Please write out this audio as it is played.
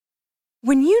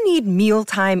When you need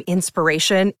mealtime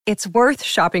inspiration, it's worth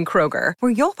shopping Kroger,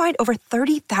 where you'll find over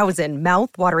 30,000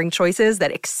 mouth-watering choices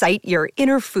that excite your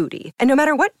inner foodie. And no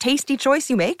matter what tasty choice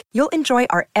you make, you'll enjoy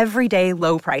our everyday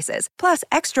low prices, plus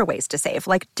extra ways to save,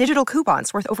 like digital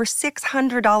coupons worth over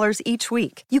 $600 each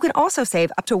week. You can also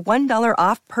save up to $1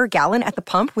 off per gallon at the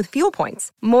pump with fuel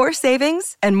points. More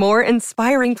savings and more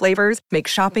inspiring flavors make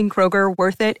shopping Kroger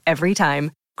worth it every time.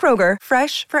 Kroger,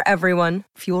 fresh for everyone.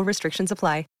 Fuel restrictions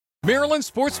apply. Maryland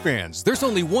sports fans, there's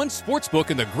only one sports book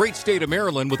in the great state of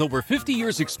Maryland with over 50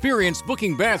 years experience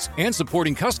booking bets and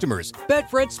supporting customers.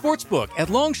 Betfred Sportsbook at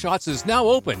Longshots is now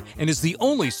open and is the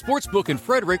only sportsbook in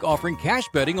Frederick offering cash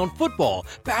betting on football,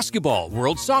 basketball,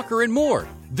 world soccer, and more.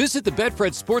 Visit the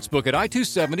Betfred Sportsbook at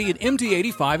I-270 and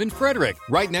MD-85 in Frederick,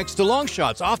 right next to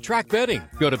Longshots off-track betting.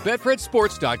 Go to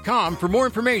betfredsports.com for more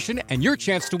information and your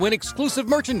chance to win exclusive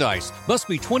merchandise. Must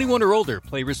be 21 or older.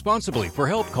 Play responsibly. For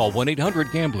help, call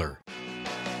 1-800-GAMBLER.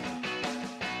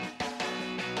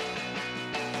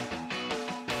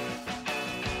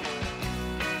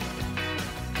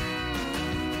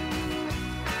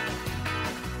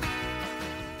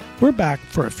 We're back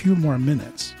for a few more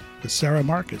minutes with Sara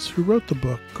Marcus, who wrote the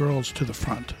book Girls to the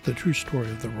Front, the true story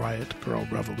of the Riot Girl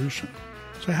Revolution.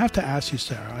 So I have to ask you,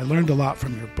 Sara, I learned a lot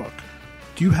from your book.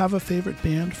 Do you have a favorite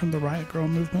band from the Riot Girl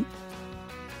movement?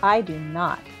 I do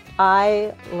not.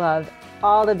 I love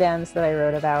all the bands that I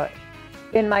wrote about.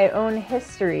 In my own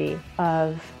history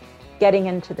of getting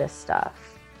into this stuff,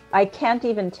 I can't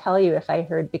even tell you if I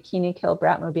heard Bikini Kill,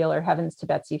 Bratmobile, or Heavens to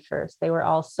Betsy first. They were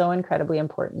all so incredibly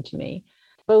important to me,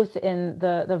 both in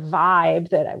the vibe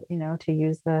that to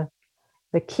use the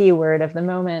keyword of the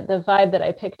moment, the vibe that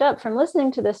I picked up from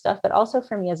listening to this stuff, but also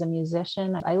for me as a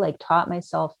musician. I taught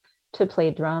myself to play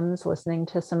drums, listening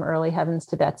to some early Heavens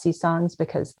to Betsy songs,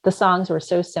 because the songs were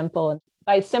so simple. And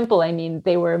by simple, I mean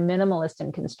they were minimalist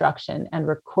in construction and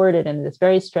recorded in this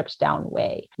very stripped down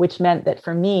way, which meant that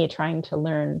for me, trying to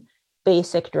learn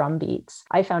basic drum beats,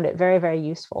 I found it very, very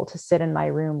useful to sit in my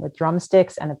room with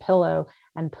drumsticks and a pillow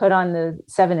and put on the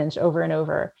 7-inch over and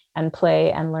over and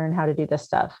play and learn how to do this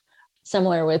stuff.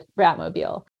 Similar with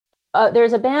Bratmobile.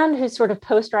 There's a band who's sort of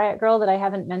post-Riot Girl that I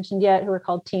haven't mentioned yet, who are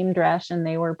called Team Dresch, and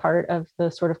they were part of the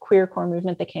sort of queercore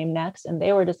movement that came next. And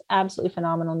they were just absolutely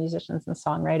phenomenal musicians and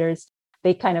songwriters.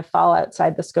 They kind of fall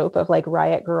outside the scope of like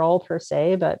Riot Girl per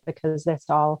se, but because it's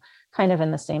all kind of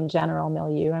in the same general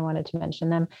milieu, I wanted to mention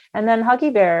them. And then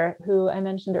Huggy Bear, who I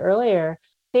mentioned earlier,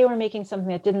 they were making something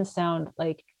that didn't sound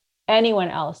like anyone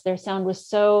else. Their sound was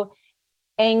so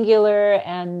angular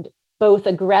and both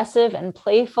aggressive and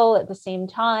playful at the same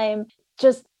time.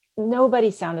 Just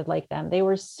nobody sounded like them. They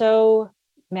were so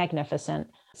magnificent.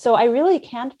 So I really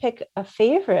can't pick a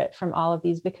favorite from all of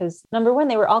these because, number one,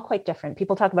 they were all quite different.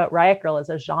 People talk about Riot Girl as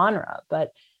a genre,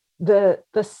 but the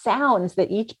sounds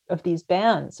that each of these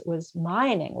bands was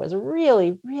mining was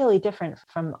really, really different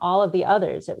from all of the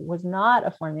others. It was not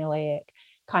a formulaic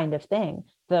kind of thing.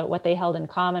 What they held in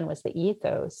common was the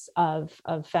ethos of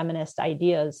feminist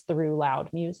ideas through loud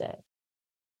music.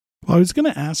 Well, I was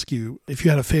going to ask you if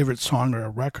you had a favorite song or a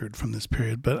record from this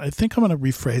period, but I think I'm going to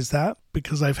rephrase that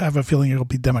because I have a feeling it'll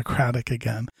be democratic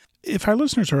again. If our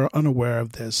listeners are unaware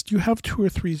of this, do you have 2 or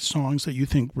 3 songs that you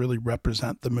think really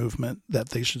represent the movement that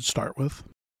they should start with?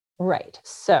 Right.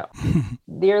 So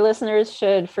your listeners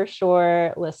should for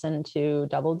sure listen to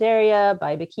Double Dare Ya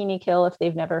by Bikini Kill if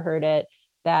they've never heard it.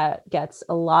 That gets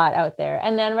a lot out there.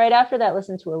 And then right after that,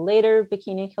 listen to a later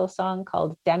Bikini Kill song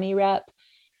called Demi Rep.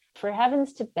 For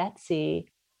Heavens to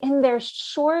Betsy, in their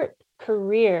short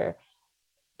career,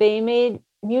 they made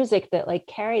music that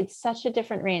carried such a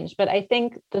different range. But I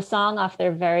think the song off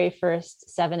their very first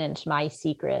 7-inch, My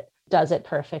Secret, does it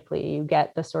perfectly. You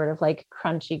get the sort of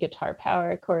crunchy guitar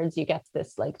power chords, you get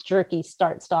this jerky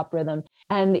start-stop rhythm,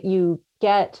 and you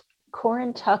get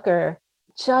Corin Tucker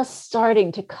just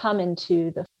starting to come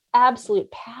into the absolute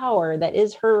power that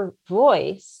is her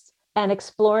voice and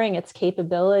exploring its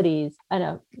capabilities and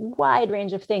a wide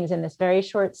range of things in this very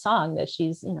short song that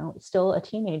she's, still a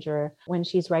teenager when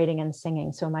she's writing and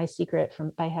singing. So My Secret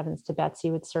by Heavens to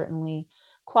Betsy would certainly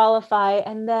qualify.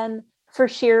 And then for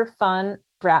sheer fun,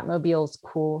 Bratmobile's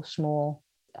Cool Schmool,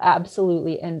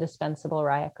 absolutely indispensable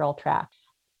Riot Girl track.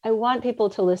 I want people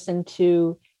to listen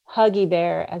to Huggy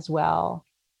Bear as well.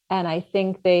 And I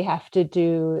think they have to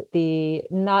do the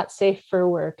Not Safe for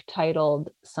Work titled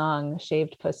song,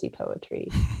 Shaved Pussy Poetry.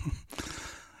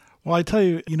 Well, I tell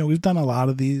you, we've done a lot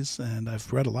of these and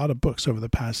I've read a lot of books over the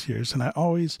past years. And I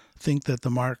always think that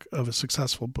the mark of a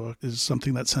successful book is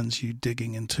something that sends you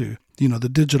digging into, the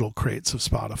digital crates of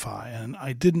Spotify. And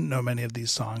I didn't know many of these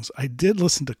songs. I did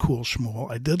listen to Cool Schmool.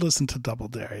 I did listen to Double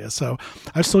Daria. So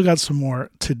I've still got some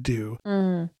more to do.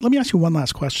 Let me ask you one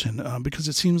last question, because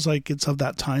it seems like it's of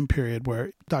that time period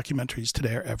where documentaries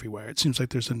today are everywhere. It seems like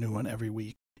there's a new one every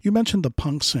week. You mentioned The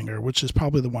Punk Singer, which is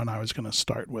probably the one I was going to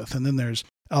start with. And then there's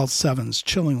L7's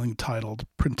chillingly titled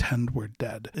Pretend We're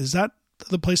Dead. Is that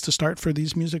the place to start for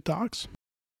these music docs?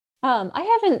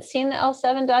 I haven't seen the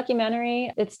L7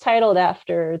 documentary. It's titled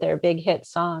after their big hit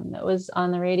song that was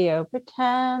on the radio.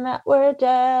 Pretend that we're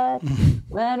dead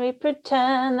when we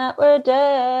pretend that we're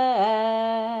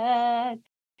dead.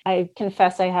 I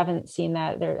confess I haven't seen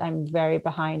that. I'm very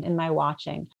behind in my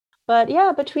watching. But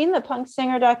yeah, between the Punk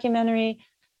Singer documentary,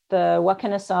 the What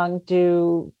Can a Song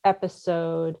Do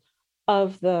episode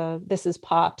of the This Is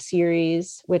Pop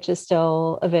series, which is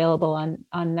still available on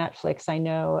Netflix. I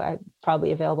know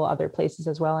probably available other places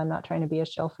as well. I'm not trying to be a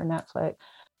shill for Netflix.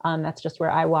 That's just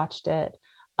where I watched it.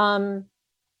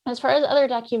 As far as other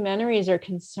documentaries are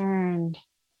concerned,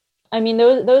 I mean,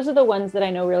 those are the ones that I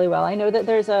know really well. I know that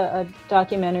there's a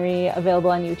documentary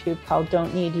available on YouTube called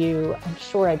Don't Need You. I'm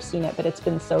sure I've seen it, but it's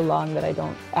been so long that I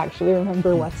don't actually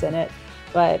remember what's in it.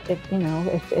 But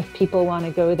if people want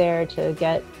to go there to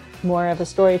get more of a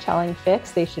storytelling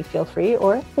fix, they should feel free,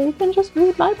 or they can just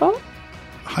read my book.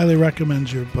 Highly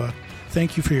recommend your book.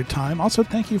 Thank you for your time. Also,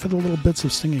 thank you for the little bits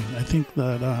of singing. I think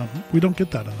that we don't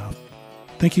get that enough.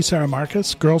 Thank you, Sara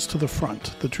Marcus. Girls to the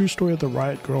Front, the true story of the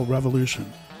Riot Girl Revolution.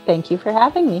 Thank you for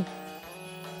having me.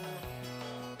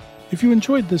 If you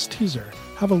enjoyed this teaser,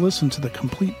 have a listen to the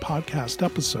complete podcast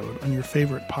episode on your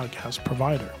favorite podcast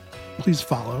provider. Please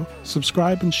follow,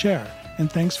 subscribe, and share.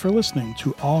 And thanks for listening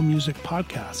to All Music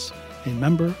Podcasts, a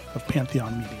member of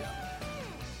Pantheon Media.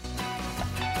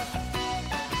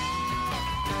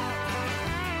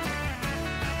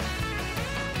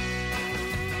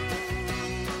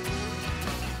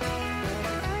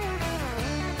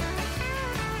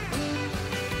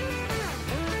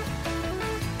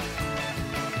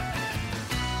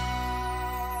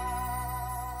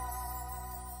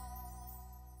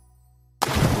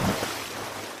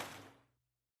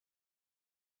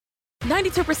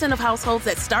 % of households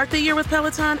that start the year with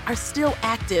Peloton are still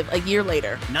active a year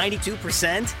later.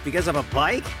 92% because of a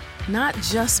bike? Not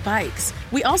just bikes.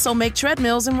 We also make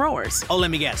treadmills and rowers. Oh,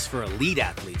 let me guess, for elite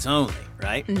athletes only,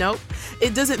 right? Nope.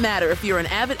 It doesn't matter if you're an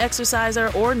avid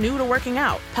exerciser or new to working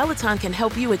out. Peloton can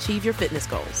help you achieve your fitness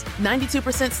goals.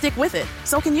 92% stick with it.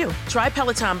 So can you. Try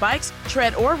Peloton bikes,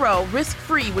 tread, or row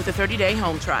risk-free with a 30-day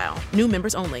home trial. New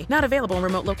members only. Not available in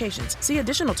remote locations. See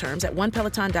additional terms at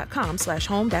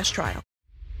onepeloton.com/home-trial.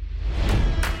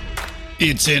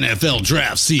 It's NFL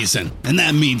draft season, and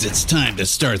that means it's time to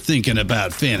start thinking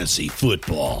about fantasy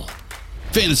football.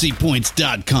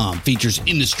 FantasyPoints.com features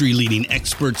industry-leading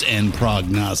experts and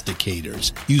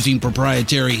prognosticators using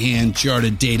proprietary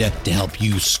hand-charted data to help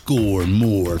you score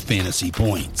more fantasy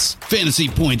points.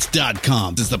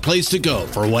 FantasyPoints.com is the place to go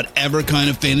for whatever kind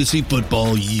of fantasy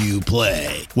football you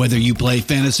play. Whether you play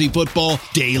fantasy football,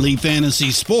 daily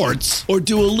fantasy sports, or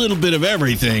do a little bit of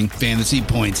everything, Fantasy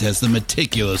Points has the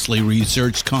meticulously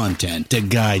researched content to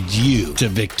guide you to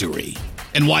victory.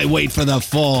 And why wait for the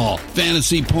fall?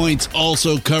 Fantasy Points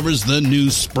also covers the new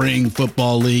spring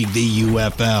football league, the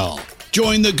UFL.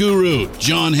 Join the guru,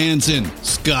 John Hansen,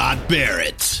 Scott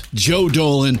Barrett, Joe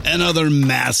Dolan, and other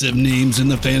massive names in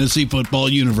the fantasy football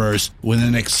universe with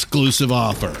an exclusive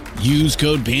offer. Use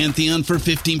code Pantheon for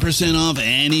 15% off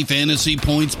any Fantasy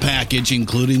Points package,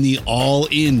 including the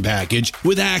all-in package,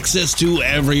 with access to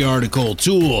every article,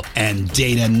 tool, and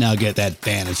data nugget that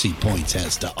Fantasy Points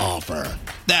has to offer.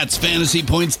 That's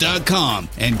FantasyPoints.com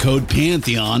and code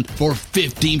Pantheon for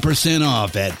 15%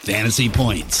 off at Fantasy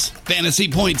Points.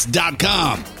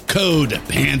 FantasyPoints.com, code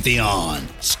Pantheon.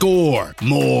 Score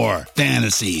more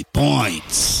fantasy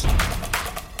points.